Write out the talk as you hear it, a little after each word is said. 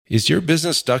Is your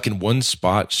business stuck in one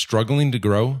spot, struggling to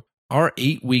grow? Our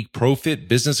 8-week ProFit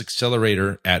Business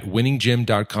Accelerator at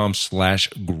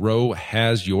winninggym.com/grow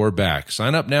has your back.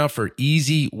 Sign up now for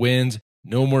easy wins,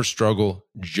 no more struggle,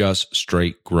 just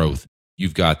straight growth.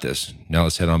 You've got this. Now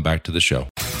let's head on back to the show.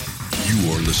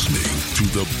 You are listening to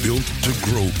the Built to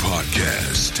Grow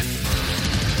podcast.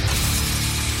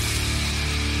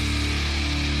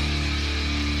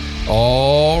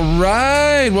 All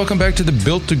right. Welcome back to the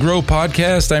Built to Grow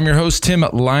podcast. I'm your host, Tim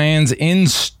Lyons, in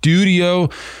studio,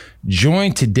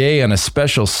 joined today on a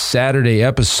special Saturday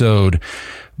episode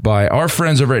by our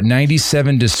friends over at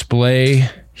 97 Display.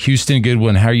 Houston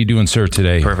Goodwin, how are you doing, sir,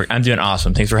 today? Perfect. I'm doing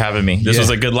awesome. Thanks for having me. This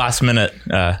was a good last minute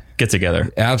get together.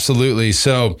 Absolutely.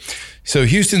 So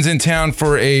Houston's in town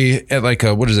for a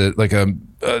tournament, like a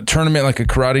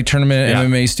karate tournament,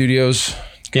 MMA Studios.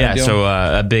 So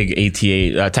a big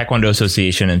ATA, Taekwondo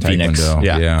Association in Phoenix.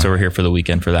 Yeah. So we're here for the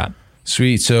weekend for that.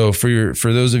 Sweet. So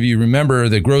for those of you remember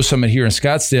the Grow Summit here in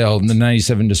Scottsdale, the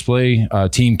 97 Display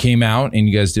team came out and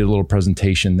you guys did a little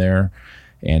presentation there,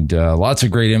 and lots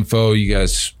of great info. You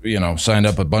guys, signed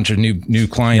up a bunch of new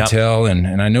clientele,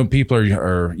 and I know people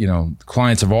are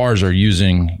clients of ours are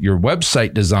using your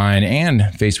website design and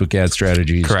Facebook ad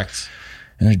strategies. Correct.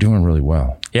 And they're doing really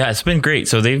well. Yeah, it's been great.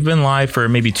 So they've been live for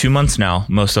maybe 2 months now,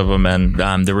 most of them.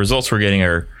 And the results we're getting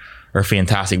are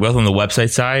fantastic, both on the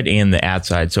website side and the ad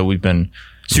side. So we've been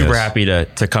super happy to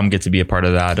come get to be a part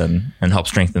of that and help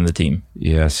strengthen the team.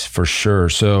 Yes, for sure.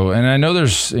 So, and I know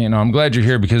there's, I'm glad you're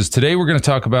here because today we're going to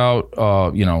talk about,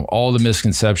 all the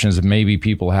misconceptions that maybe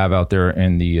people have out there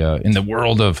in the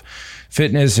world of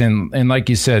fitness. And like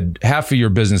you said, half of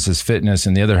your business is fitness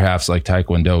and the other half's like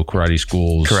Taekwondo, karate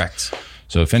schools. Correct.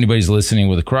 So if anybody's listening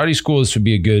with a karate school, this would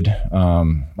be a good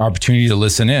opportunity to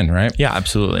listen in, right? Yeah,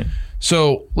 absolutely.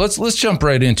 So let's jump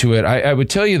right into it. I would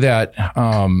tell you that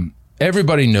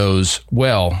everybody knows,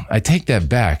 well, I take that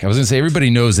back. I was going to say everybody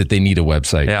knows that they need a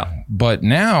website. Yeah. But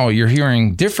now you're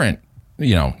hearing different,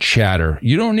 chatter.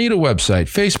 You don't need a website.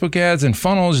 Facebook ads and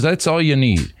funnels, that's all you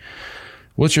need.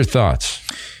 What's your thoughts?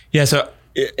 Yeah, so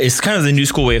it's kind of the new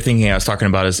school way of thinking I was talking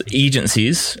about is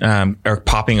agencies are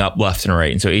popping up left and right.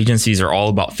 And so agencies are all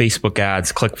about Facebook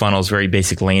ads, ClickFunnels, very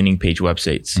basic landing page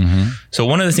websites. Mm-hmm. So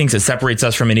one of the things that separates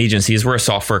us from an agency is we're a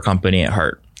software company at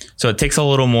heart. So it takes a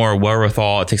little more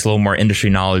wherewithal. It takes a little more industry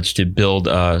knowledge to build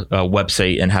a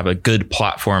website and have a good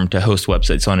platform to host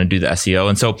websites on and do the SEO.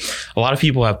 And so a lot of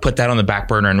people have put that on the back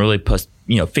burner and really post,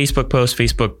 Facebook posts,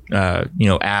 Facebook,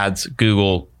 ads,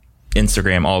 Google,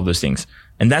 Instagram, all of those things.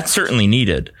 And that's certainly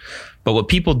needed. But what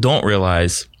people don't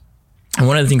realize, and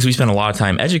one of the things we spend a lot of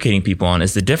time educating people on,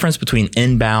 is the difference between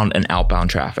inbound and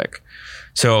outbound traffic.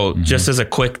 So just as a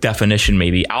quick definition,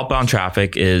 maybe outbound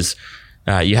traffic is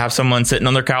you have someone sitting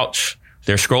on their couch,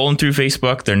 they're scrolling through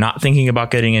Facebook, they're not thinking about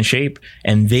getting in shape,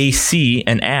 and they see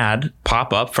an ad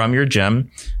pop up from your gym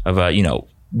of a,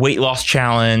 weight loss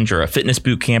challenge or a fitness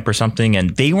boot camp or something. And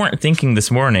they weren't thinking this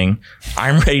morning,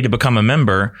 I'm ready to become a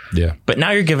member. Yeah. But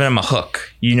now you're giving them a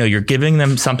hook. You're giving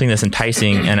them something that's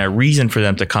enticing and a reason for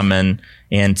them to come in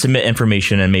and submit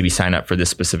information and maybe sign up for this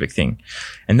specific thing.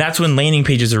 And that's when landing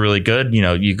pages are really good.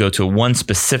 You go to one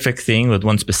specific thing with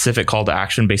one specific call to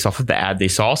action based off of the ad they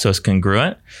saw. So it's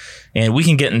congruent. And we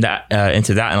can get into that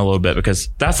in a little bit because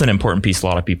that's an important piece a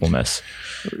lot of people miss.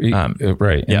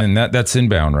 Right. And then that's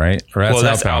inbound, right? Or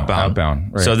that's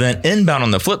outbound. Right. So then inbound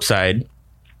on the flip side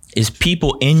is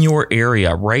people in your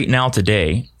area right now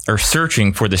today are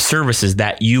searching for the services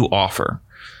that you offer.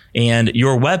 And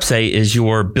your website is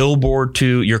your billboard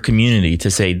to your community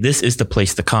to say, this is the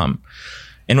place to come.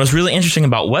 And what's really interesting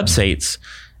about websites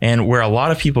and where a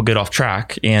lot of people get off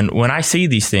track. And when I say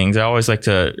these things, I always like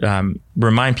to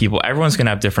remind people, everyone's going to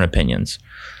have different opinions.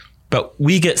 But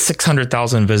we get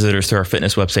 600,000 visitors to our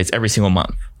fitness websites every single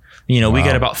month. We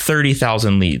get about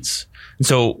 30,000 leads. And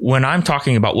so when I'm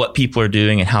talking about what people are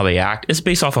doing and how they act, it's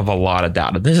based off of a lot of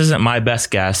data. This isn't my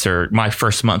best guess or my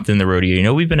first month in the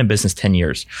rodeo. We've been in business 10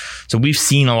 years. So we've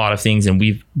seen a lot of things and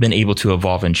we've been able to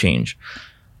evolve and change.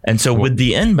 And so with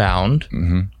the inbound,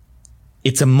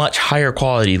 it's a much higher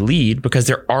quality lead because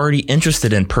they're already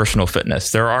interested in personal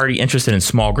fitness. They're already interested in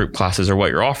small group classes or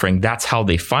what you're offering. That's how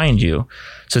they find you.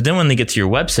 So then when they get to your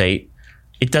website,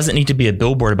 it doesn't need to be a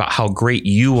billboard about how great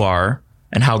you are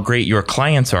and how great your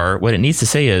clients are. What it needs to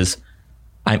say is,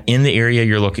 I'm in the area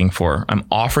you're looking for. I'm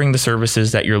offering the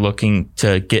services that you're looking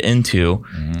to get into,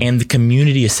 and the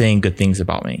community is saying good things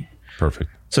about me. Perfect.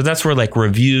 So that's where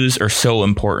reviews are so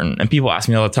important. And people ask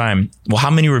me all the time, well, how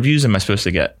many reviews am I supposed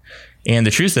to get? And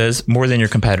the truth is more than your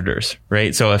competitors,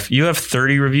 right? So if you have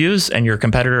 30 reviews and your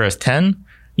competitor has 10,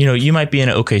 you might be in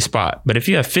an okay spot. But if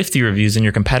you have 50 reviews and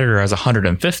your competitor has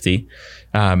 150,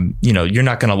 you're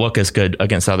not going to look as good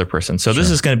against the other person. So this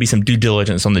is going to be some due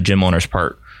diligence on the gym owner's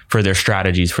part for their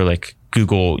strategies for like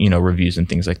Google, reviews and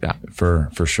things like that. For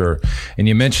sure. And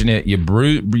you mentioned it, you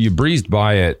breezed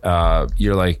by it.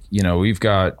 You're like, we've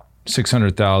got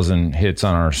 600,000 hits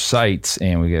on our sites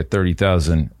and we get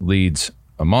 30,000 leads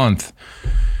a month.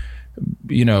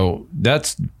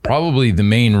 That's probably the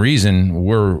main reason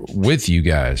we're with you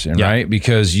guys, right?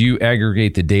 Because you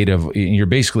aggregate the data you're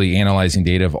basically analyzing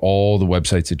data of all the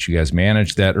websites that you guys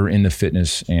manage that are in the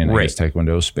fitness and I guess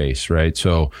Taekwondo space, right?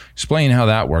 So explain how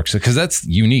that works, because that's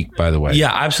unique, by the way.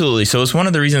 Yeah, absolutely. So it's one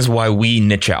of the reasons why we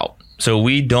niche out. So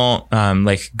we don't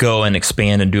go and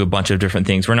expand and do a bunch of different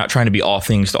things. We're not trying to be all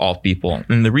things to all people.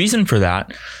 And the reason for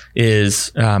that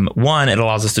is, one, it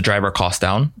allows us to drive our costs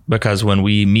down, because when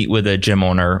we meet with a gym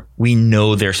owner, we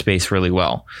know their space really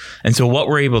well. And so what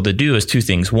we're able to do is two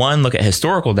things. One, look at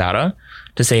historical data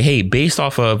to say, hey, based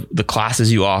off of the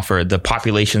classes you offer, the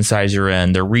population size you're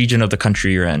in, the region of the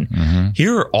country you're in,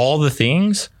 here are all the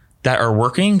things that are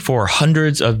working for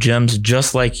hundreds of gyms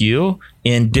just like you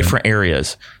in different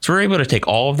areas. So we're able to take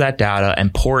all of that data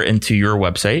and pour it into your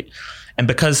website. And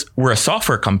because we're a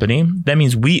software company, that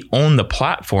means we own the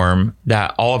platform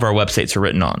that all of our websites are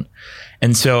written on.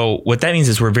 And so what that means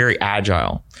is we're very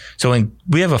agile. So when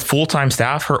we have a full-time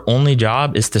staff, her only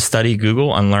job is to study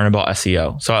Google and learn about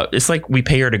SEO. So it's like we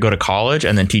pay her to go to college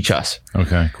and then teach us.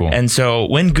 Okay, cool. And so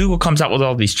when Google comes out with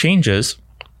all these changes,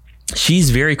 she's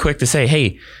very quick to say,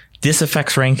 hey, this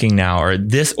affects ranking now, or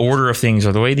this order of things,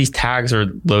 or the way these tags are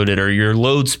loaded, or your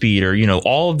load speed, or,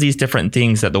 all of these different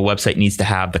things that the website needs to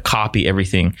have, the copy,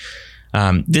 everything.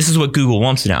 This is what Google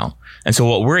wants now. And so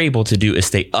what we're able to do is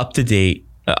stay up to date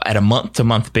at a month to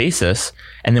month basis.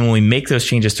 And then when we make those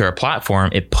changes to our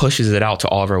platform, it pushes it out to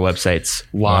all of our websites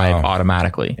live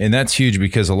automatically. And that's huge,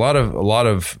 because a lot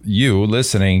of you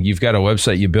listening, you've got a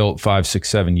website you built 5, 6,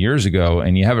 7 years ago,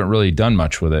 and you haven't really done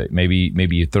much with it. Maybe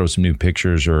you throw some new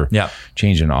pictures or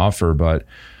change an offer, but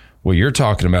what you're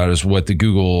talking about is what the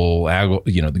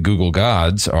Google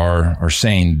gods are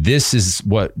saying. This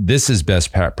is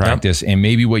best practice, and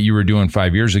maybe what you were doing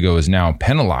 5 years ago is now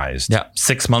penalized. Yeah,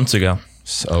 6 months ago.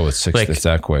 Oh, it's 6. It's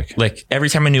that quick. Like every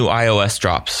time a new iOS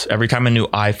drops, every time a new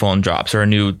iPhone drops, or a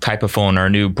new type of phone, or a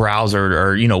new browser,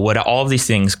 or what, all of these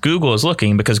things, Google is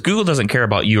looking, because Google doesn't care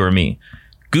about you or me.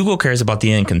 Google cares about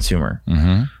the end consumer.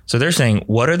 So they're saying,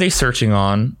 what are they searching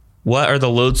on? What are the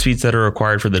load speeds that are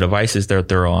required for the devices that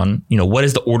they're on? What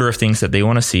is the order of things that they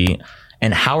want to see?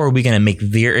 And how are we going to make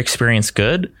their experience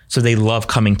good so they love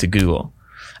coming to Google?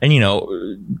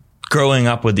 And, growing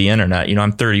up with the internet,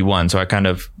 I'm 31, so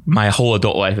my whole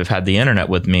adult life have had the internet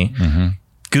with me.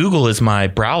 Google is my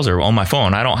browser on my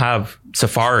phone. I don't have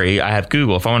Safari. I have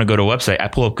Google. If I want to go to a website, I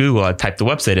pull up Google, I type the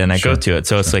website in, I go to it.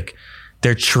 So it's like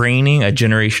they're training a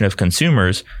generation of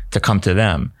consumers to come to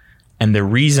them. And the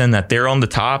reason that they're on the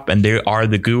top and they are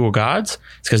the Google gods is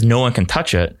because no one can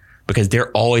touch it, because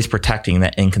they're always protecting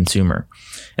that end consumer.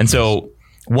 And so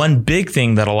one big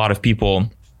thing that a lot of people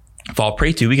fall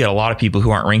prey to, we get a lot of people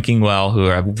who aren't ranking well, who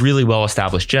have really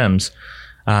well-established gyms.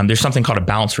 There's something called a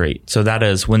bounce rate. So that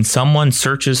is when someone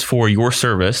searches for your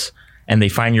service and they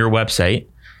find your website,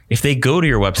 if they go to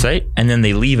your website and then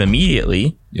they leave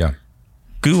immediately,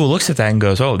 Google looks at that and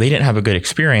goes, oh, they didn't have a good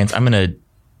experience. I'm going to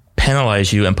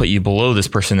penalize you and put you below this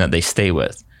person that they stay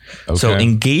with. Okay. So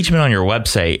engagement on your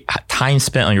website, time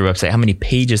spent on your website, how many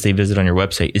pages they visit on your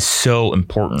website is so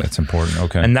important. That's important.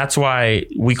 Okay. And that's why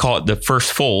we call it the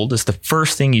first fold. It's the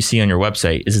first thing you see on your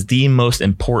website is the most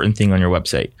important thing on your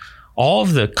website. All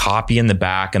of the copy in the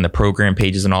back and the program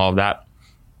pages and all of that,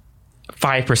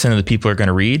 5% of the people are going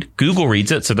to read. Google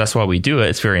reads it, so that's why we do it.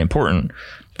 It's very important.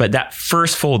 But that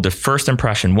first fold, the first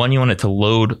impression, one, you want it to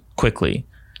load quickly.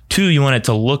 2, you want it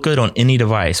to look good on any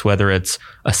device, whether it's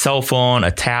a cell phone,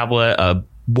 a tablet, a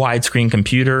widescreen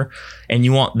computer, and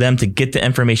you want them to get the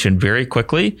information very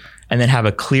quickly and then have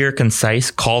a clear, concise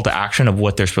call to action of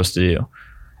what they're supposed to do.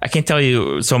 I can't tell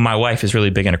you. So my wife is really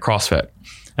big into CrossFit.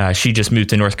 She just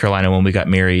moved to North Carolina when we got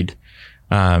married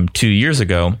 2 years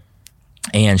ago.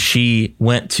 And she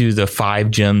went to the 5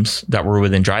 gyms that were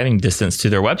within driving distance to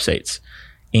their websites.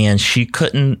 And she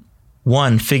couldn't,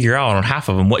 figure out on half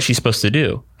of them what she's supposed to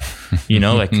do.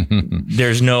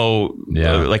 There's no,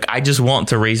 I just want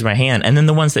to raise my hand. And then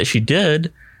the ones that she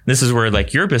did, this is where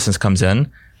your business comes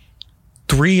in.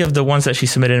 3 of the ones that she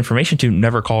submitted information to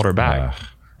never called her back.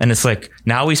 And it's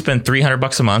now we spend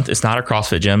 $300 a month. It's not a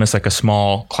CrossFit gym. It's a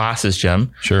small classes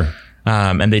gym. Sure.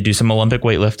 And they do some Olympic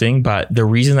weightlifting. But the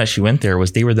reason that she went there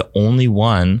was they were the only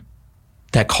one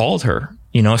that called her.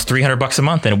 it's $300 a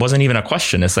month, and it wasn't even a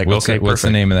question. It's like, what's the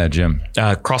name of that gym?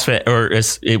 CrossFit,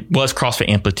 it was CrossFit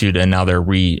Amplitude, and now they're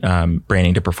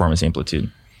branding to Performance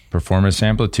Amplitude. Performance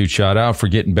Amplitude, shout out for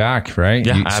getting back, right?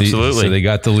 Yeah, absolutely. So they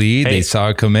got the lead. They saw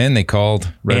it come in. They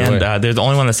called right away. And they're the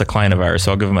only one that's a client of ours,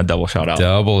 so I'll give them a double shout out.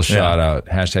 Double shout out.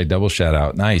 Hashtag double shout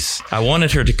out. Nice. I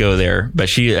wanted her to go there, but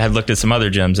she had looked at some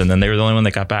other gyms, and then they were the only one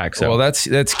that got back. So, well,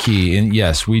 that's key. And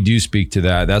yes, we do speak to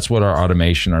that. That's what our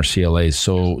automation, our CLA is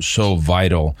so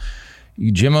vital.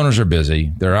 Gym owners are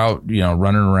busy. They're out,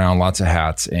 running around, lots of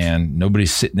hats, and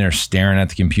nobody's sitting there staring at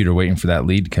the computer waiting for that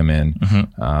lead to come in.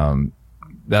 Mm-hmm.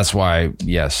 That's why,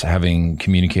 yes, having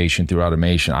communication through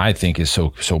automation, I think, is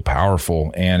so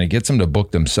powerful, and it gets them to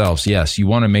book themselves. Yes, you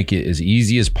want to make it as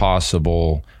easy as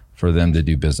possible for them to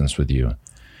do business with you.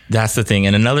 That's the thing.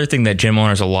 And another thing that gym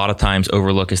owners a lot of times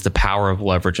overlook is the power of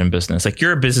leverage in business. Like,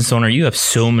 you're a business owner, you have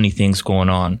so many things going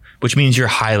on, which means you're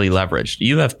highly leveraged.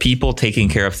 You have people taking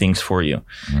care of things for you.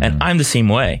 Mm-hmm. And I'm the same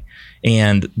way.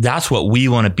 And that's what we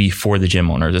want to be for the gym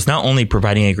owners. It's not only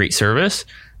providing a great service,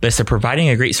 but it's providing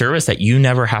a great service that you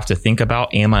never have to think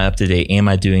about. Am I up to date? Am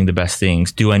I doing the best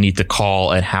things? Do I need to call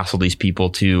and hassle these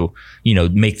people to,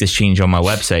 make this change on my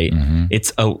website? Mm-hmm.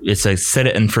 It's a set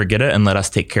it and forget it and let us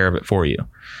take care of it for you.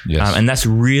 Yes. And that's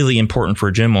really important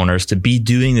for gym owners to be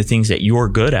doing the things that you're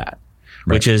good at,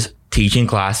 right, which is teaching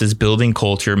classes, building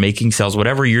culture, making sales,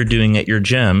 whatever you're doing at your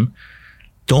gym.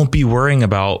 Don't be worrying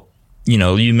about,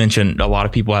 you mentioned a lot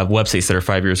of people have websites that are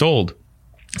 5 years old.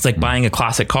 It's like buying a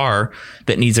classic car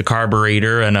that needs a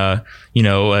carburetor and a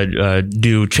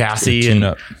new chassis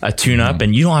and a tune-up,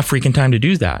 and you don't have freaking time to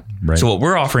do that. Right. So what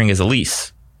we're offering is a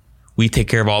lease. We take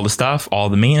care of all the stuff, all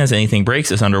the maintenance. Anything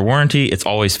breaks, it's under warranty. It's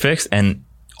always fixed, and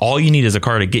all you need is a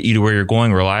car to get you to where you're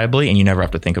going reliably, and you never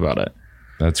have to think about it.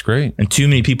 That's great. And too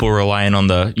many people are relying on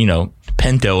the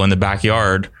Pinto in the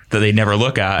backyard that they never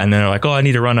look at, and then they're like, "Oh, I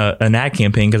need to run an ad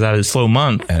campaign because I had a slow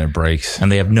month," and it breaks,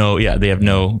 and they have no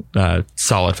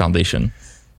solid foundation.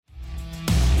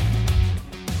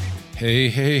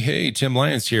 Hey, Tim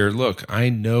Lyons here. Look, I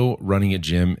know running a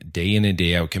gym day in and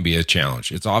day out can be a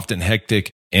challenge. It's often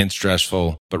hectic and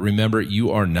stressful, but remember, you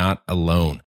are not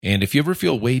alone. And if you ever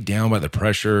feel weighed down by the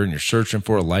pressure and you're searching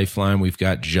for a lifeline, we've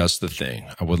got just the thing.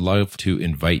 I would love to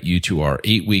invite you to our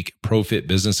 8-week ProFit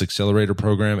Business Accelerator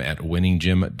program at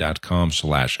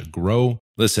winninggym.com/grow.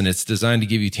 Listen, it's designed to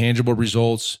give you tangible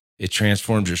results. It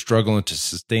transforms your struggle into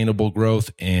sustainable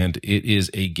growth, and it is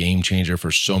a game changer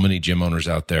for so many gym owners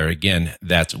out there. Again,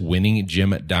 that's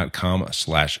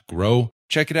winninggym.com/grow.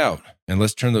 Check it out, and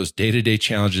let's turn those day-to-day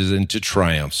challenges into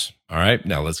triumphs. All right,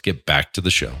 now let's get back to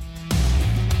the show.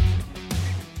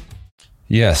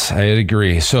 Yes, I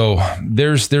agree. So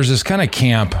there's this kind of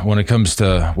camp when it comes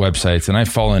to websites, and I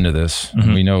fall into this.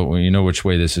 Mm-hmm. We know which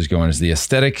way this is going. Is the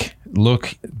aesthetic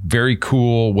look very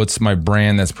cool? What's my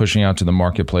brand that's pushing out to the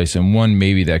marketplace? And one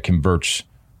maybe that converts,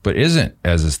 but isn't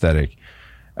as aesthetic.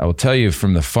 I will tell you,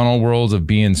 from the funnel world of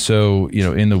being so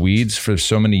in the weeds for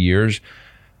so many years,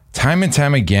 time and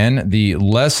time again, the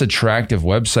less attractive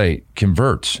website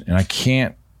converts, and I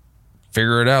can't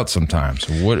figure it out sometimes.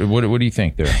 What do you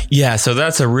think there? Yeah, so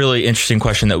that's a really interesting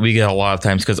question that we get a lot of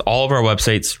times, because all of our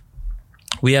websites,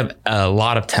 we have a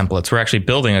lot of templates. We're actually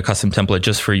building a custom template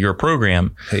just for your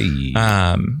program. Hey.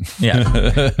 But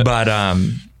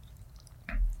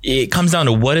it comes down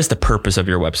to, what is the purpose of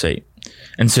your website?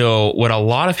 And so what a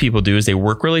lot of people do is they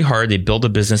work really hard, they build a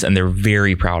business, and they're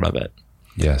very proud of it.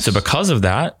 Yes. So because of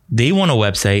that, they want a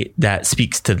website that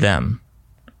speaks to them.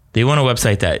 They want a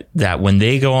website that when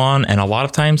they go on, and a lot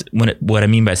of times what I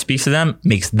mean by speaks to them,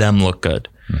 makes them look good.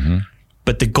 Mm-hmm.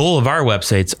 But the goal of our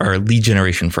websites are lead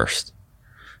generation first.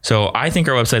 So I think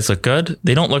our websites look good.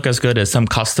 They don't look as good as some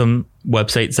custom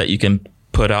websites that you can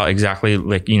put out exactly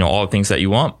like, all the things that you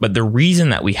want. But the reason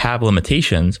that we have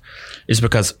limitations is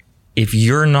because if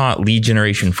you're not lead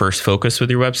generation first focused with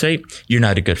your website, you're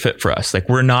not a good fit for us. Like,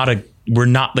 we're not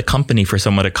the company for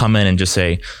someone to come in and just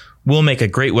say, we'll make a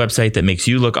great website that makes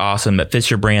you look awesome, that fits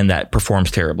your brand, that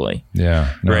performs terribly.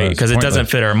 Yeah. No, right. Because it doesn't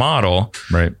fit our model.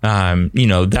 Right.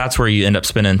 That's where you end up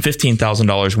spending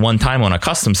 $15,000 one time on a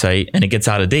custom site, and it gets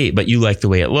out of date, but you like the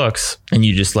way it looks, and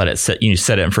you just let it sit. You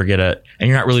set it and forget it, and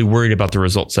you're not really worried about the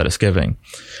results that it's giving.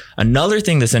 Another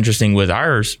thing that's interesting with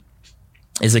ours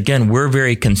is, again, we're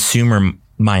very consumer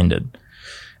minded.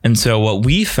 And so what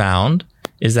we found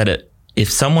is that if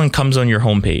someone comes on your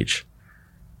homepage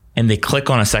and they click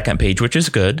on a second page, which is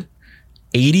good,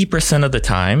 80% of the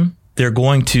time, they're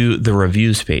going to the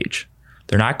reviews page.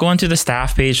 They're not going to the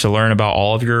staff page to learn about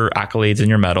all of your accolades and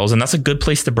your medals. And that's a good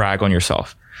place to brag on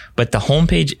yourself. But the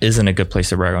homepage isn't a good place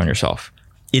to brag on yourself.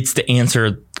 It's to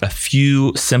answer a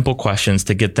few simple questions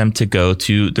to get them to go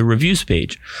to the reviews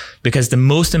page. Because the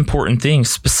most important thing,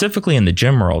 specifically in the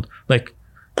gym world, like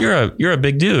you're a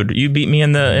big dude. You beat me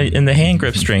in the hand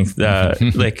grip strength.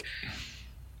 Like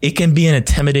it can be an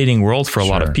intimidating world for a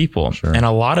lot of people. Sure. And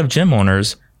a lot of gym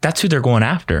owners, that's who they're going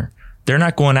after. They're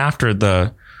not going after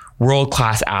the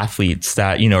world-class athletes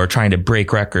that, you know, are trying to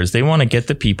break records. They want to get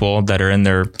the people that are in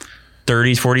their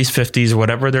 30s, 40s, 50s,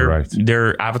 whatever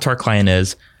their avatar client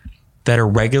is, that are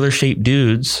regular shaped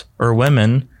dudes or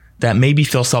women that maybe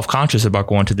feel self-conscious about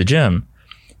going to the gym.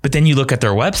 But then you look at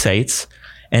their websites,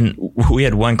 and we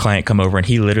had one client come over and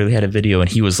he literally had a video and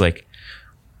he was like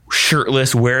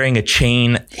shirtless, wearing a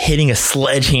chain, hitting a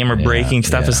sledgehammer, breaking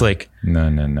stuff. It's like,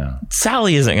 no.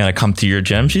 Sally isn't going to come to your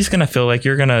gym. She's going to feel like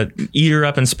you're going to eat her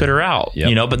up and spit her out,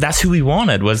 you know, but that's who we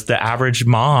wanted, was the average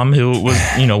mom who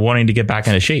was, you know, wanting to get back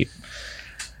into shape.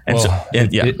 And well,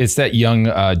 it's that young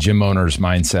gym owner's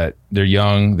mindset. They're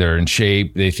young, they're in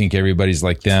shape, they think everybody's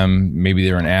like them. Maybe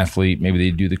they're an athlete, maybe they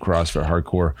do the CrossFit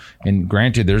hardcore. And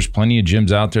granted, there's plenty of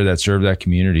gyms out there that serve that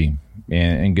community,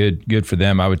 and good for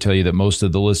them. I would tell you that most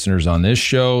of the listeners on this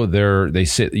show, they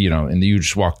sit, you know, and you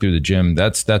just walk through the gym.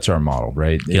 That's our model,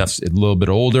 right? It's a little bit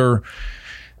older.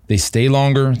 They stay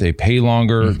longer, they pay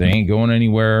longer, they ain't going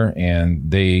anywhere, and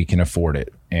they can afford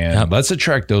it. And let's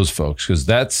attract those folks, because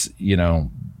that's, you know,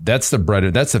 that's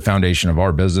the foundation of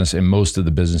our business, and most of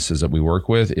the businesses that we work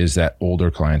with is that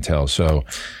older clientele. So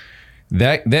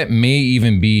that may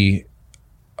even be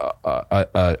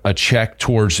a check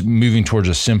towards moving towards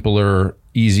a simpler,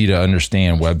 easy to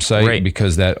understand website,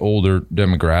 because that older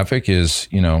demographic is,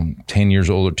 you know, 10 years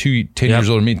older, 10 years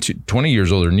older than me, 20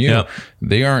 years older than you.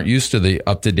 They aren't used to the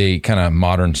up-to-date kind of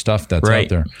modern stuff that's out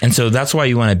there. And so that's why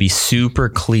you want to be super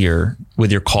clear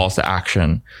with your calls to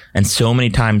action. And so many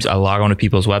times I log on to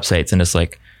people's websites and it's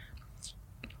like,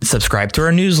 subscribe to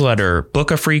our newsletter,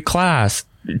 book a free class,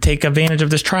 take advantage of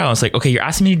this trial. It's like, okay, you're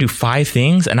asking me to do 5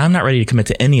 things and I'm not ready to commit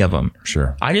to any of them.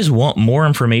 Sure. I just want more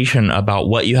information about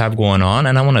what you have going on,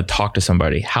 and I want to talk to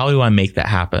somebody. How do I make that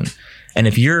happen? And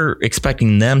if you're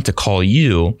expecting them to call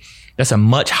you, that's a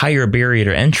much higher barrier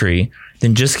to entry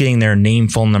than just getting their name,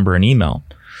 phone number, and email.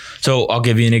 So I'll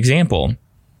give you an example.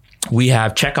 We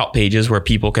have checkout pages where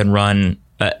people can run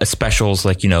specials,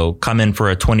 like, you know, come in for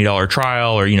a $20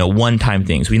 trial, or, you know, one-time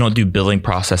things. We don't do billing,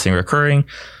 processing, recurring.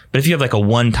 But if you have like a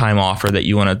one-time offer that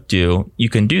you want to do, you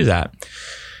can do that.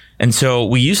 And so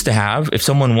we used to have, if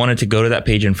someone wanted to go to that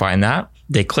page and find that,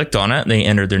 they clicked on it, they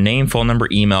entered their name, phone number,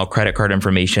 email, credit card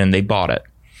information, they bought it.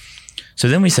 So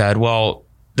then we said, well,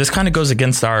 this kind of goes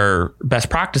against our best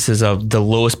practices of the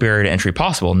lowest barrier to entry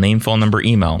possible, name, phone number,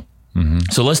 email.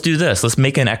 So let's do this. Let's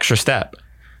make an extra step.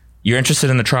 You're interested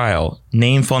in the trial,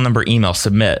 name, phone number, email,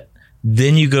 submit.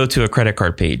 Then you go to a credit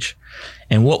card page.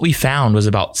 And what we found was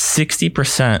about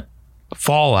 60%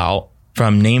 fallout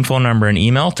from name, phone number, and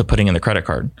email to putting in the credit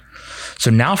card. So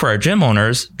now for our gym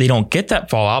owners, they don't get that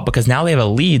fallout, because now they have a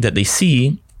lead that they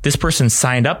see this person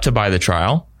signed up to buy the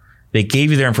trial. They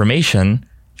gave you their information.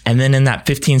 And then in that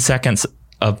 15 seconds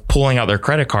of pulling out their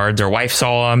credit card, their wife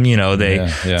saw them, you know, they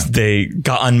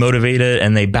got unmotivated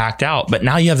and they backed out. But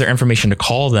now you have their information to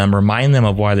call them, remind them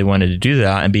of why they wanted to do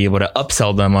that, and be able to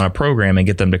upsell them on a program and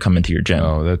get them to come into your gym.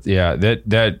 Oh,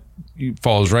 that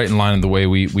falls right in line with the way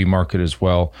we market as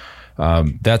well.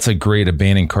 That's a great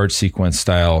abandoned cart sequence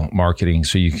style marketing.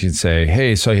 So you can say,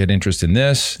 hey, so you had interest in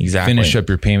this. Exactly. Finish up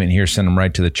your payment here, send them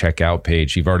right to the checkout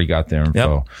page. You've already got their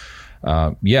info.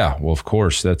 Well, of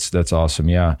course, that's awesome.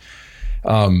 Yeah.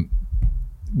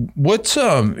 What's,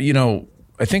 you know,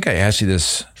 I think I asked you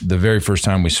this the very first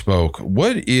time we spoke.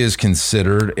 What is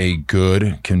considered a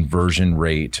good conversion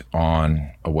rate on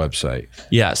a website?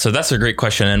 Yeah, so that's a great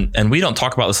question. And we don't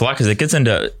talk about this a lot, because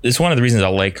it's one of the reasons I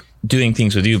like doing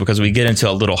things with you, because we get into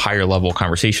a little higher level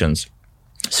conversations.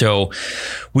 So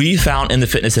we found in the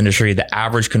fitness industry, the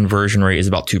average conversion rate is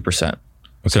about 2%.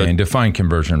 Okay, so, and define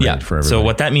conversion rate for everybody. So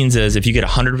what that means is if you get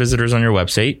 100 visitors on your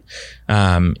website,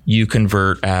 you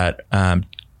convert at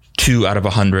 2 out of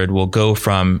 100 will go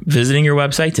from visiting your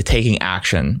website to taking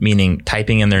action, meaning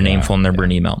typing in their name, phone number,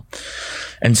 and email.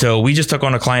 And so we just took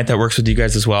on a client that works with you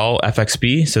guys as well,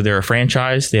 FXB. So they're a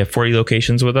franchise. They have 40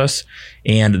 locations with us,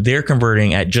 and they're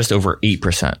converting at just over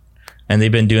 8%. And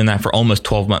they've been doing that for almost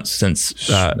 12 months since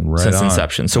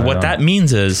inception. So what that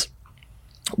means is,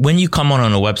 when you come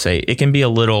on a website, it can be a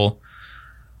little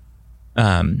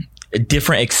a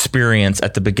different experience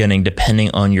at the beginning,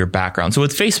 depending on your background. So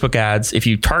with Facebook ads, if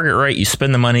you target right, you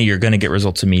spend the money, you're going to get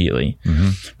results immediately.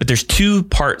 But there's 2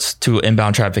 parts to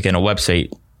inbound traffic in a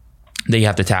website that you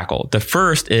have to tackle. The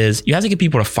first is you have to get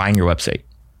people to find your website.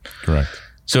 Correct.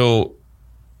 So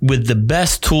with the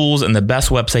best tools and the best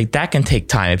website, that can take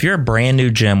time. If you're a brand new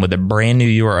gym with a brand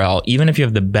new URL, even if you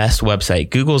have the best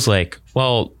website, Google's like,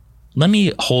 well, let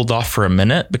me hold off for a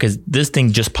minute because this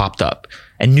thing just popped up,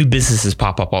 and new businesses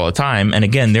pop up all the time. And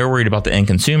again, they're worried about the end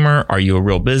consumer. Are you a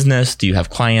real business? Do you have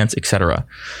clients, etc.?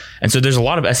 And so there's a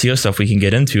lot of SEO stuff we can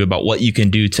get into about what you can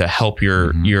do to help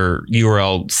your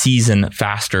URL season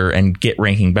faster and get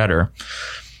ranking better.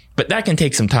 But that can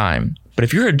take some time. But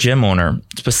if you're a gym owner,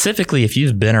 specifically if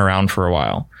you've been around for a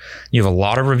while, you have a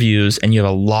lot of reviews and you have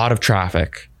a lot of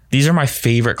traffic. These are my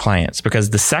favorite clients because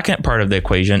the second part of the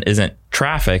equation isn't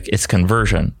traffic, it's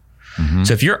conversion.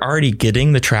 So if you're already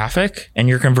getting the traffic and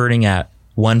you're converting at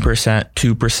 1%,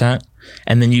 2%,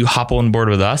 and then you hop on board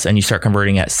with us and you start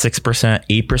converting at 6%,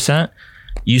 8%,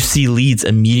 you see leads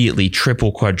immediately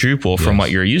triple, quadruple from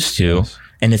what you're used to.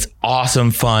 And it's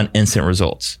awesome, fun, instant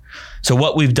results. So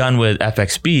what we've done with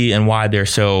FXB and why they're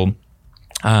so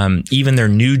even their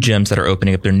new gyms that are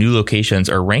opening up, their new locations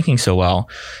are ranking so well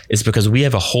is because we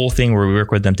have a whole thing where we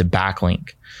work with them to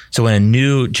backlink. So when a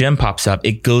new gym pops up,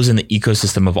 it goes in the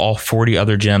ecosystem of all 40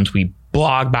 other gyms. We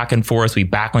blog back and forth. We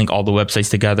backlink all the websites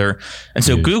together. And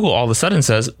so Google all of a sudden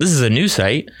says, this is a new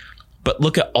site, but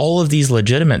look at all of these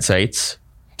legitimate sites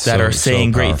that are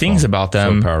saying great things about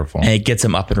them. And it gets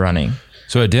them up and running.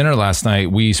 So at dinner last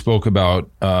night, we spoke about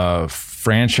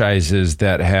franchises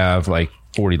that have like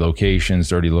 40 locations,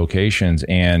 30 locations.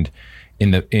 And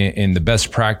in the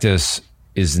best practice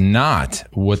is not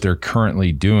what they're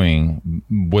currently doing,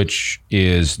 which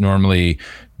is normally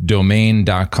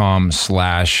domain.com/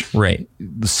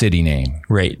 city name.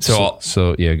 Right.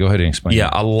 So yeah, go ahead and explain.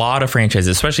 Yeah, a lot of franchises,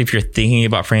 especially if you're thinking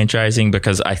about franchising,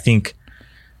 because I think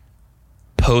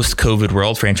post-COVID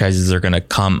world, franchises are going to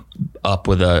come up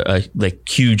with a like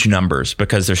huge numbers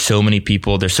because there's so many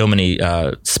people, there's so many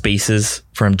spaces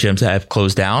from gyms that have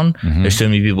closed down. There's so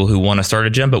many people who want to start a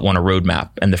gym but want a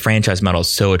roadmap, and the franchise model is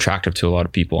so attractive to a lot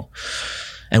of people.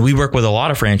 And we work with a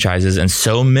lot of franchises, and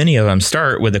so many of them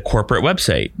start with a corporate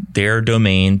website, their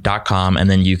domain.com, and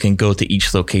then you can go to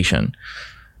each location.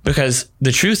 Because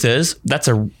the truth is, that's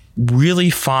a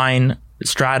really fine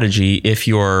strategy if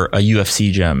you're a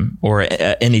UFC gym or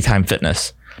Anytime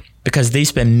Fitness, because they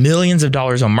spend millions of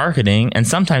dollars on marketing, and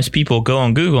sometimes people go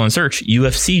on Google and search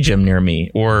UFC gym near me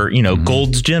or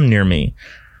Gold's Gym near me.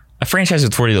 A franchise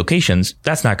with 40 locations,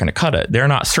 that's not going to cut it. They're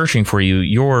not searching for you.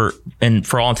 You're, and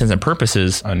for all intents and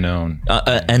purposes, unknown,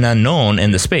 an unknown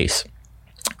in the space.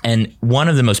 And one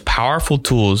of the most powerful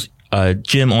tools a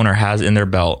gym owner has in their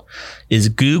belt is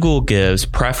Google gives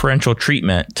preferential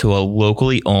treatment to a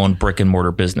locally owned brick and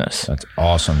mortar business. That's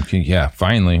awesome. Yeah,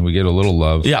 finally we get a little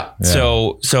love. Yeah.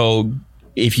 So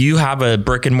if you have a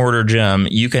brick and mortar gym,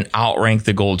 you can outrank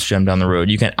the Gold's Gym down the road.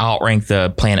 You can outrank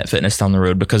the Planet Fitness down the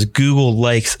road because Google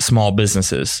likes small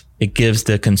businesses. It gives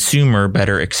the consumer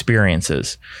better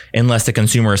experiences. Unless the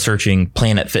consumer is searching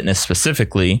Planet Fitness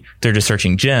specifically, they're just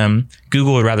searching gym.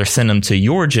 Google would rather send them to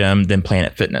your gym than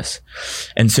Planet Fitness.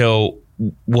 And so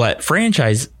what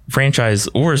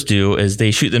franchisors do is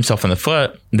they shoot themselves in the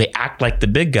foot. They act like the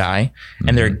big guy,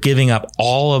 and they're giving up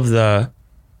all of the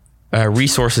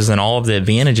resources and all of the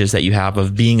advantages that you have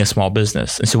of being a small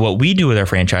business. And so what we do with our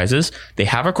franchises, they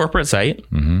have a corporate site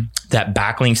that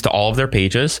backlinks to all of their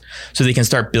pages so they can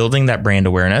start building that brand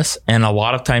awareness. And a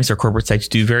lot of times their corporate sites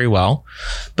do very well,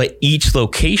 but each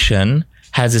location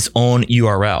has its own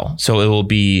URL. So it will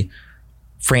be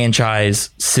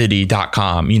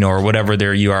franchisecity.com, or whatever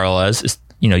their URL is.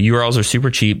 URLs are super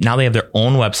cheap. Now they have their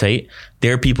own website.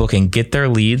 Their people can get their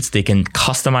leads. They can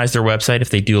customize their website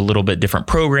if they do a little bit different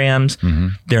programs.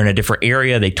 They're in a different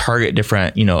area. They target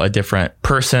different, a different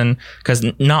person, because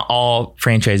not all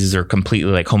franchises are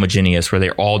completely like homogeneous where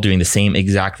they're all doing the same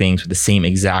exact things with the same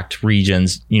exact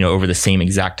regions, over the same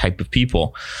exact type of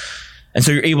people. And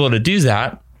so you're able to do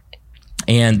that.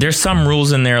 And there's some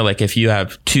rules in there. Like if you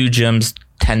have two gyms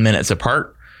 10 minutes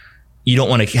apart, you don't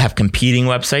want to have competing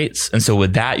websites. And so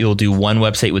with that, you'll do one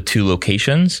website with two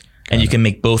locations, and you can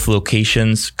make both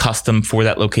locations custom for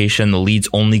that location. The leads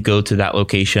only go to that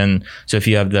location. So if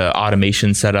you have the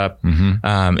automation set up,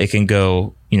 it can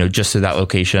go, just to that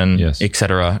location, et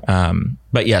cetera.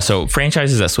 But yeah, so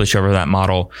franchises that switch over to that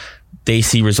model, they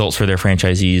see results for their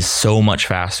franchisees so much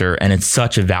faster. And it's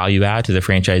such a value add to the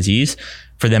franchisees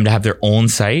for them to have their own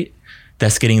site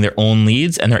that's getting their own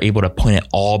leads, and they're able to point it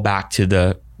all back to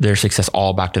their success,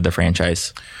 all back to the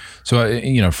franchise. So,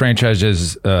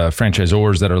 franchisors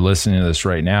that are listening to this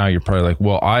right now, you're probably like,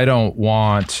 well, I don't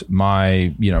want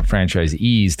my,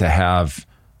 franchisees to have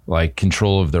like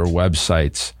control of their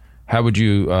websites. How would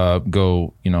you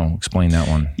go, explain that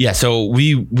one? Yeah. So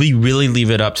we really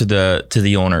leave it up to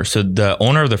the owner. So the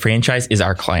owner of the franchise is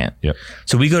our client. Yep.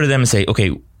 So we go to them and say,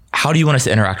 okay, how do you want us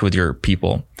to interact with your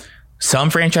people? Some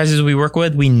franchises we work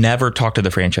with, we never talk to the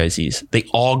franchisees. They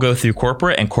all go through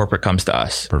corporate, and corporate comes to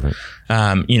us. Perfect.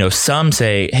 Some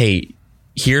say, hey,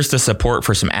 here's the support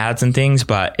for some ads and things,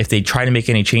 but if they try to make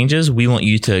any changes, we want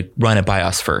you to run it by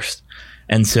us first.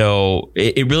 And so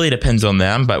it really depends on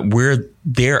them, but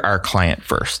they're our client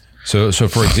first. So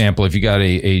for example, if you got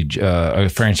a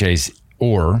franchise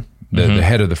or the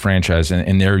head of the franchise,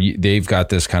 and they've got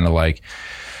this kind of like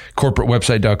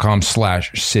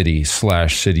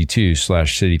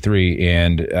corporatewebsite.com/city/city2/city3,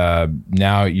 and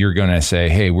now you're going to say,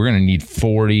 hey, we're going to need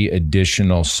 40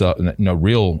 additional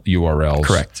real URLs.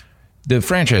 Correct. The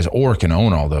franchise or can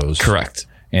own all those. Correct.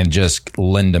 And just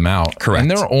lend them out. Correct.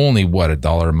 And they're only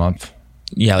 $1 a month.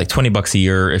 Yeah, like $20 a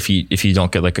year if you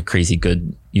don't get like a crazy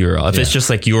good URL. If it's just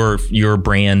like your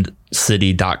brand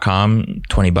city.com,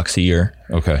 $20 a year.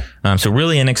 Okay. So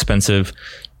really inexpensive.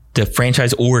 The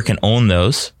franchisor can own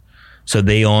those. So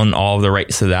they own all of the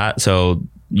rights to that. So,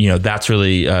 that's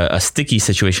really a sticky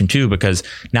situation too, because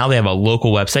now they have a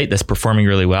local website that's performing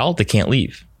really well. They can't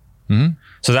leave. Mm-hmm.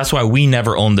 So that's why we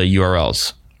never own the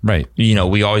URLs. Right.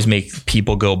 We always make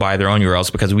people go buy their own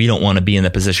URLs because we don't want to be in the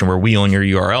position where we own your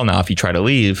URL. Now, if you try to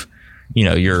leave,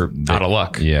 you're out of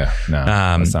luck. Yeah. No,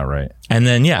 that's not right. And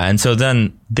then, and so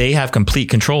then they have complete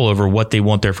control over what they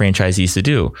want their franchisees to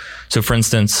do. So for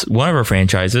instance, one of our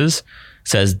franchises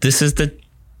says, this is the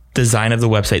design of the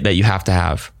website that you have to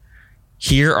have.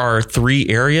 Here are 3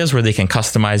 areas where they can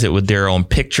customize it with their own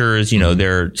pictures,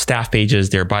 their staff pages,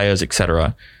 their bios,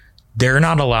 etc. They're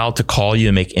not allowed to call you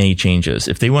and make any changes.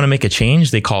 If they want to make a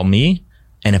change, they call me.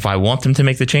 And if I want them to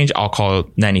make the change, I'll call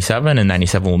 97 and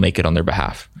 97 will make it on their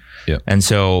behalf. Yep. And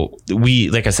so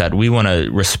like I said, we want to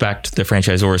respect the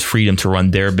franchisor's freedom to run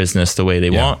their business the way they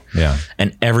want. Yeah.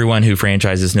 And everyone who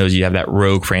franchises knows you have that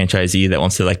rogue franchisee that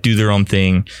wants to like do their own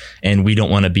thing. And we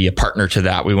don't want to be a partner to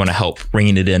that. We want to help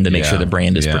bringing it in to make sure the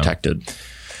brand is protected.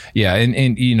 Yeah. And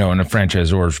a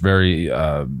franchisor is very,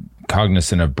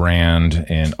 cognizant of brand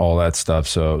and all that stuff.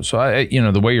 So I,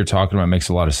 the way you're talking about it makes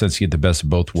a lot of sense. You get the best of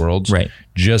both worlds. Right.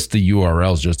 Just the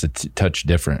URL is just a touch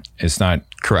different. It's not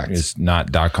correct. It's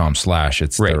not .com/.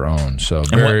 It's their own. So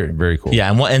very cool. Yeah.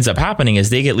 And what ends up happening is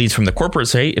they get leads from the corporate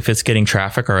site if it's getting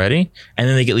traffic already, and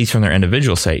then they get leads from their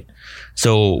individual site.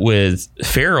 So with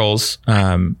Farrell's,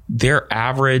 their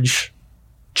average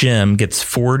gym gets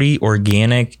 40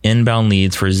 organic inbound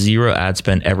leads for 0 ad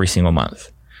spend every single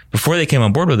month. Before they came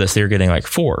on board with us, they were getting like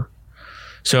 4.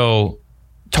 So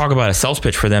talk about a sales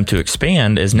pitch for them to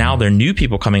expand is now their new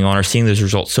people coming on are seeing those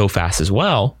results so fast as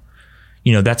well.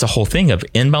 That's a whole thing of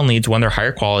inbound leads when they're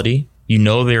higher quality.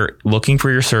 They're looking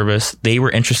for your service. They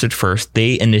were interested first.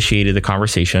 They initiated the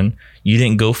conversation. You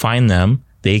didn't go find them.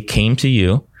 They came to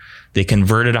you. They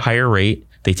converted a higher rate.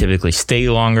 They typically stay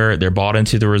longer. They're bought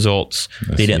into the results.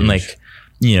 They didn't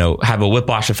have a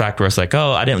whiplash effect where it's like,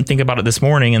 oh, I didn't think about it this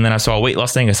morning. And then I saw a weight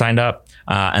loss thing. I signed up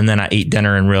and then I ate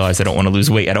dinner and realized I don't want to lose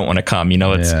weight. I don't want to come.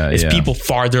 It's people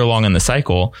farther along in the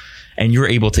cycle, and you're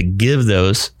able to give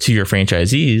those to your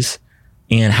franchisees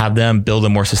and have them build a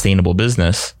more sustainable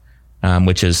business,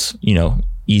 which is,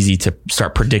 easy to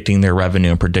start predicting their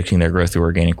revenue and predicting their growth through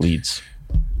organic leads.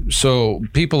 So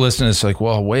people listening, it's like,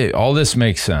 well, wait, all this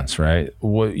makes sense, right?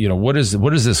 What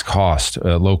does this cost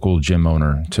a local gym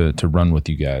owner to run with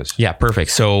you guys? Yeah,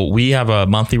 perfect. So we have a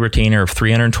monthly retainer of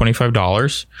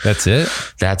 $325. That's it?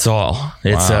 That's all.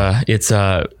 It's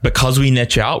because we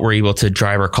niche out, we're able to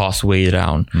drive our costs way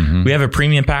down. Mm-hmm. We have a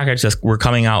premium package we're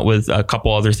coming out with a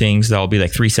couple other things that'll be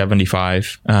like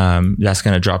 $375. That's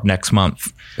going to drop next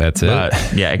month. That's it.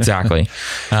 Yeah, exactly.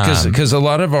 Because a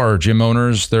lot of our gym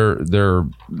owners,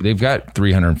 they've got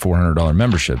 $300 and $400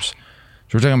 memberships.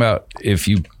 So we're talking about if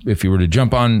you were to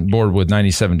jump on board with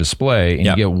 97 Display and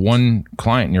you get one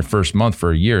client in your first month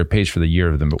for a year, it pays for the year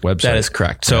of the website. That is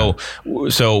correct.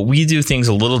 So we do things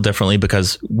a little differently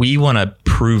because we want to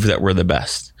prove that we're the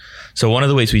best. So one of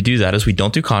the ways we do that is we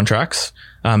don't do contracts.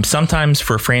 Sometimes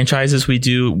for franchises, we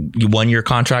do 1-year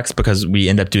contracts because we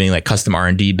end up doing like custom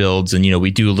R&D builds and,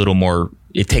 we do a little more.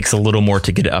 It takes a little more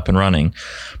to get it up and running.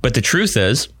 But the truth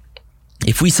is,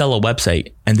 if we sell a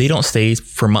website and they don't stay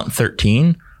for month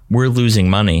 13, we're losing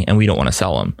money and we don't want to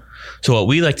sell them. So what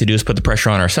we like to do is put the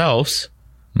pressure on ourselves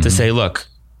to say, look,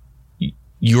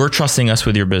 you're trusting us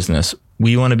with your business.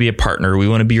 We want to be a partner. We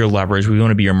want to be your leverage. We want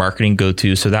to be your marketing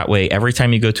go-to. So that way, every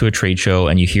time you go to a trade show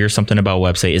and you hear something about a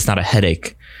website, it's not a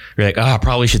headache. You're like, I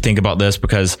probably should think about this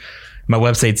because my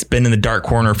website's been in the dark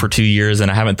corner for 2 years and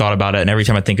I haven't thought about it. And every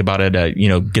time I think about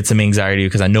it, get some anxiety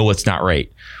because I know it's not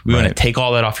right. We want to take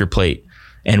all that off your plate,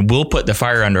 and we'll put the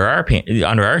fire under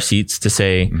our seats to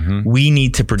say, we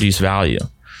need to produce value.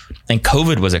 And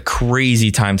COVID was a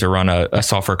crazy time to run a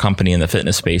software company in the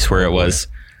fitness space where it was,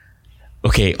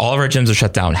 okay, all of our gyms are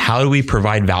shut down. How do we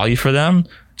provide value for them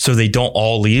so they don't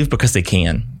all leave because they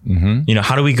can?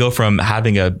 How do we go from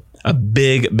having a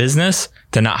big business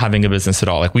to not having a business at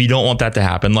all? Like, we don't want that to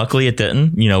happen. Luckily it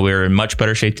didn't. We're in much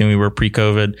better shape than we were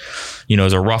pre-COVID. It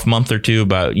was a rough month or two,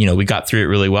 but we got through it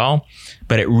really well.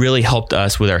 But it really helped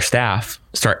us with our staff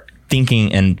start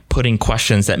thinking and putting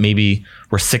questions that maybe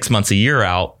were 6 months, a year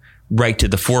out, right to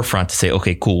the forefront to say,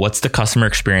 okay, cool. What's the customer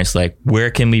experience like? Where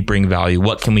can we bring value?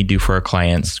 What can we do for our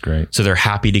clients? That's great. So they're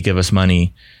happy to give us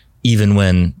money, even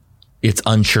when it's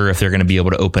unsure if they're going to be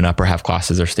able to open up or have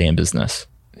classes or stay in business.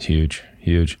 Huge.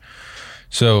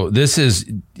 So this is,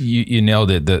 you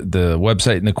nailed it. The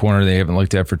website in the corner they haven't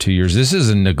looked at for 2 years. This is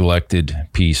a neglected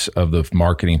piece of the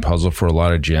marketing puzzle for a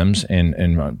lot of gyms.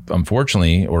 And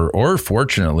unfortunately, or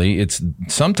fortunately, it's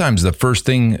sometimes the first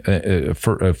thing a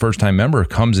first time member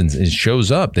comes and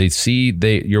shows up. They see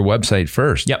your website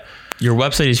first. Yep. Your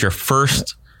website is your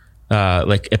first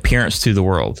appearance to the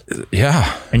world.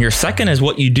 Yeah. And your second is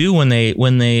what you do when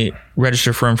they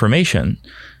register for information.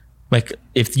 Like,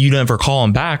 if you never call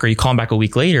them back or you call them back a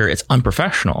week later, it's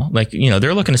unprofessional. Like,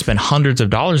 they're looking to spend hundreds of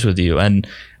dollars with you. And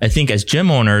I think as gym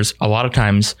owners, a lot of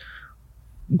times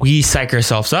we psych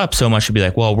ourselves up so much to be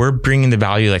like, well, we're bringing the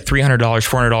value, like $300,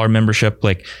 $400 membership.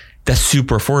 Like, that's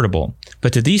super affordable.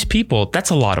 But to these people, that's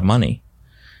a lot of money.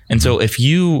 And so if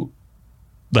you,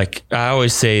 like, I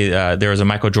always say, there was a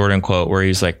Michael Jordan quote where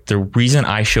he's like, the reason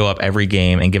I show up every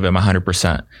game and give them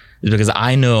 100% is because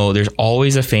I know there's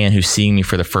always a fan who's seeing me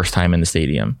for the first time in the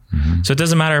stadium. So it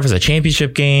doesn't matter if it's a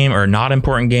championship game or a not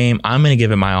important game. I'm going to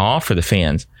give it my all for the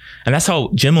fans. And that's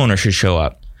how gym owners should show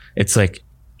up. It's like,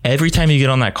 every time you get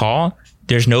on that call,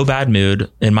 there's no bad mood.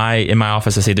 In my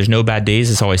office, I say there's no bad days.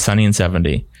 It's always sunny and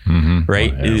 70.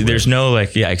 Right? Oh, yeah, there's no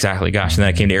exactly. Gosh. And then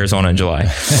I came to Arizona in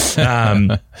July.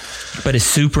 But it's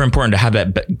super important to have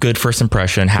that good first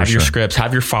impression, have your scripts,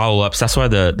 have your follow-ups. That's why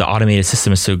the automated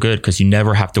system is so good, because you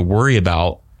never have to worry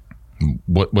about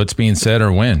what's being said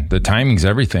or when. The timing's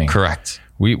everything. Correct.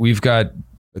 We've got...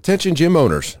 Attention gym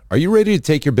owners. Are you ready to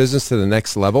take your business to the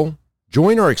next level?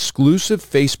 Join our exclusive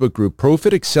Facebook group,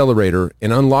 Profit Accelerator,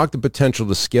 and unlock the potential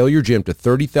to scale your gym to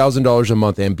 $30,000 a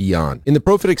month and beyond. In the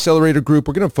Profit Accelerator group,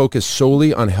 we're going to focus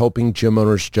solely on helping gym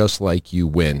owners just like you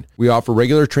win. We offer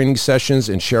regular training sessions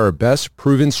and share our best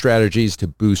proven strategies to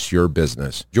boost your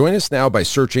business. Join us now by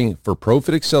searching for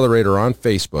Profit Accelerator on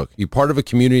Facebook. Be part of a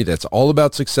community that's all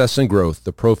about success and growth,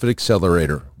 the Profit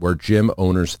Accelerator, where gym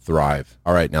owners thrive.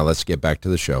 All right, now let's get back to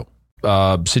the show.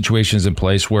 Situations in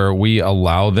place where we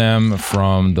allow them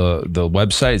from the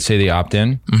website, say they opt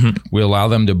in, we allow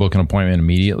them to book an appointment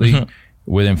immediately.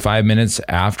 Within 5 minutes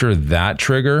after that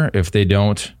trigger, if they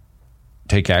don't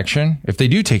take action, if they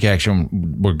do take action,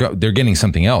 they're getting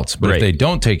something else. But if they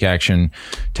don't take action,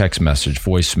 text message,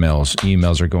 voicemails,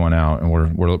 emails are going out, and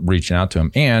we're reaching out to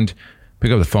them. And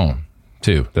pick up the phone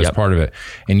too. That's part of it.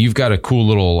 And you've got a cool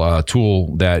little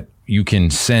tool that you can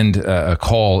send a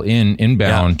call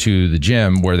inbound to the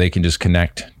gym where they can just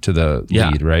connect to the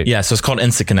lead, right? Yeah, so it's called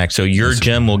Instant Connect. So your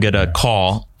gym will get a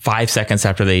call 5 seconds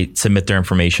after they submit their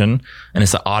information, and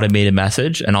it's an automated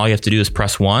message, and all you have to do is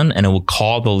press 1 and it will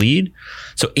call the lead.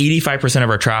 So 85% of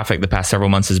our traffic the past several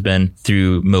months has been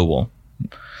through mobile.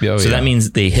 That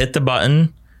means they hit the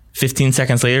button, 15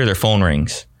 seconds later their phone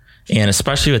rings. And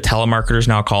especially with telemarketers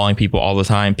now calling people all the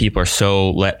time, people are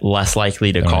so less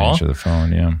likely to call. Answer the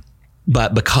phone,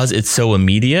 But because it's so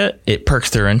immediate, it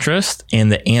perks their interest,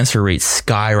 and the answer rates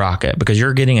skyrocket because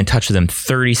you're getting in touch with them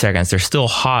 30 seconds. They're still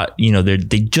hot. They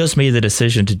just made the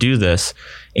decision to do this,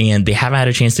 and they haven't had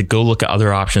a chance to go look at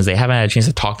other options. They haven't had a chance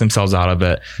to talk themselves out of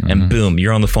it. And boom,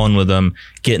 you're on the phone with them,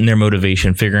 getting their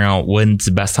motivation, figuring out when's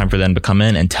the best time for them to come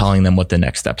in and telling them what the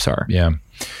next steps are. Yeah.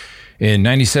 And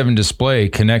 97 Display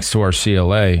connects to our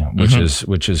CLA,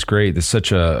 which is great. It's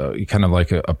such a kind of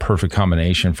like a perfect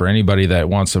combination for anybody that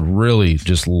wants to really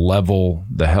just level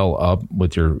the hell up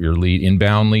with your lead,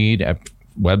 inbound lead,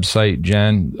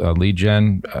 website lead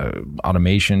gen,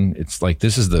 automation. It's like,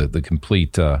 this is the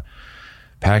complete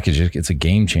package, it's a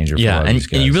game changer for a lot of these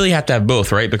guys. And you really have to have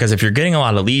both, right? Because if you're getting a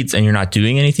lot of leads and you're not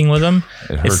doing anything with them,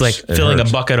 it's like filling a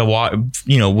bucket of water,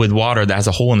 with water that has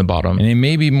a hole in the bottom. And it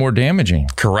may be more damaging.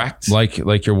 Correct.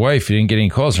 Like your wife, you didn't get any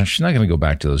calls, and she's not going to go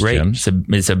back to those gyms.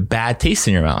 It's a bad taste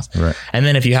in your mouth. Right. And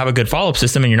then if you have a good follow-up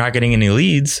system and you're not getting any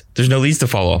leads, there's no leads to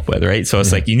follow up with, right? So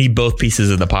it's like you need both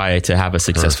pieces of the pie to have a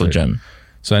successful gym.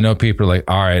 So I know people are like,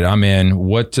 all right, I'm in.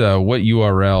 What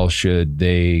URL should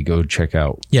they go check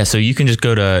out? Yeah, so you can just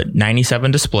go to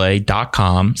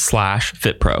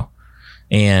 97display.com/FitPro.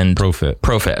 And Profit.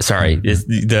 Sorry,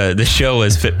 the show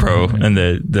is Fit Pro, and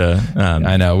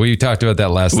I know we talked about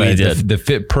that last night. The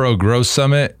Fit Pro Growth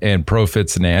Summit and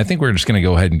Profit's the name. I think we're just going to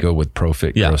go ahead and go with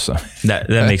Profit Growth Summit. That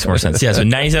makes more sense. Yeah, so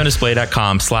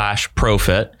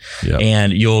 97display.com/Profit,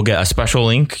 and you'll get a special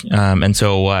link. And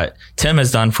so what Tim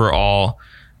has done for all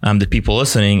the people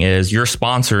listening is you're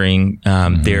sponsoring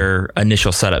their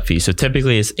initial setup fee. So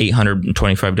typically it's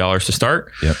 $825 to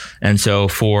start. Yep. And so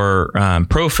for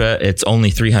Profit, it's only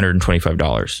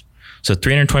 $325. So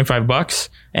 $325,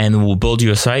 and we'll build you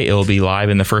a site. It will be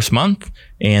live in the first month,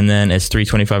 and then it's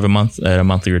 $325 a month at a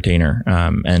monthly retainer.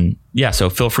 So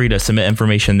feel free to submit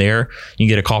information there. You can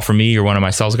get a call from me or one of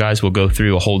my sales guys. We'll go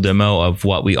through a whole demo of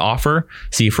what we offer,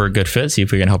 see if we're a good fit, see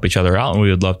if we can help each other out, and we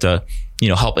would love to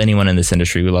help anyone in this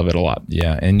industry. We love it a lot.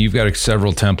 Yeah, and you've got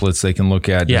several templates they can look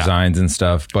at, designs and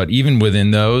stuff. But even within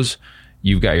those,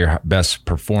 you've got your best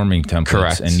performing templates.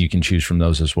 Correct. And you can choose from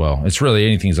those as well. It's really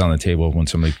anything's on the table when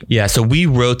somebody... Yeah, so we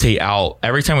rotate out.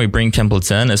 Every time we bring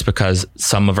templates in, it's because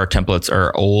some of our templates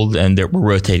are old and we're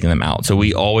rotating them out. So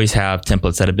we always have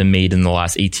templates that have been made in the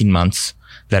last 18 months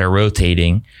that are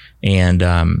rotating. And,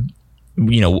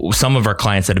 some of our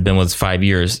clients that have been with us 5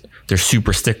 years, they're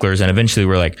super sticklers. And eventually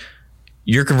we're like,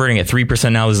 you're converting at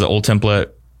 3% now. This is an old template.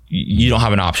 You don't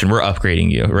have an option. We're upgrading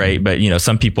you, right? But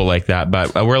some people like that.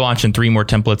 But we're launching 3 more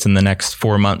templates in the next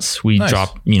 4 months. We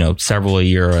drop several a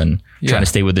year and trying to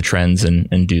stay with the trends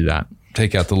and do that.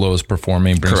 Take out the lowest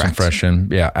performing, bring some fresh in.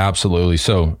 Yeah, absolutely.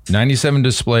 So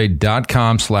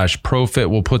 97display.com/Profit.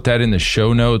 We'll put that in the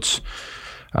show notes.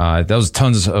 That was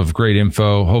tons of great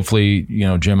info. Hopefully,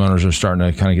 gym owners are starting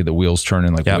to kind of get the wheels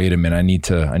turning. Like, wait a minute, I need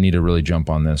to really jump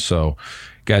on this. So,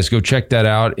 guys, go check that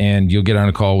out, and you'll get on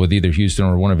a call with either Houston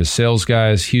or one of his sales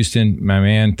guys. Houston, my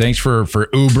man, thanks for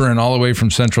Ubering all the way from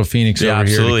Central Phoenix over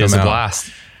here to come it's out. A blast.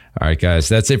 All right, guys,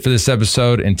 that's it for this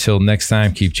episode. Until next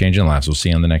time, keep changing lives. We'll see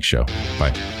you on the next show.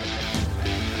 Bye.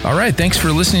 All right, thanks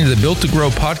for listening to the Built to Grow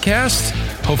podcast.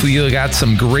 Hopefully you got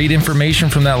some great information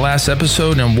from that last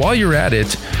episode. And while you're at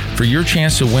it, for your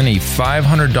chance to win a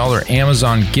 $500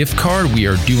 Amazon gift card, we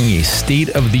are doing a State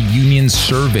of the Union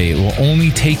survey. It will only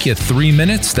take you 3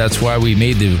 minutes. That's why we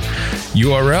made the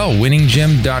URL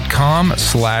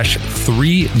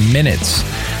winninggym.com/3 minutes.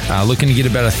 Looking to get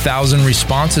about 1,000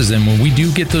 responses. And when we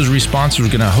do get those responses, we're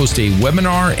going to host a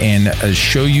webinar and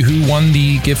show you who won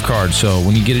the gift card. So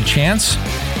when you get a chance,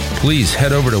 please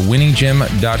head over to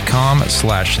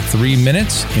winninggym.com/3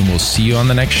 minutes, and we'll see you on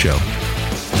the next show.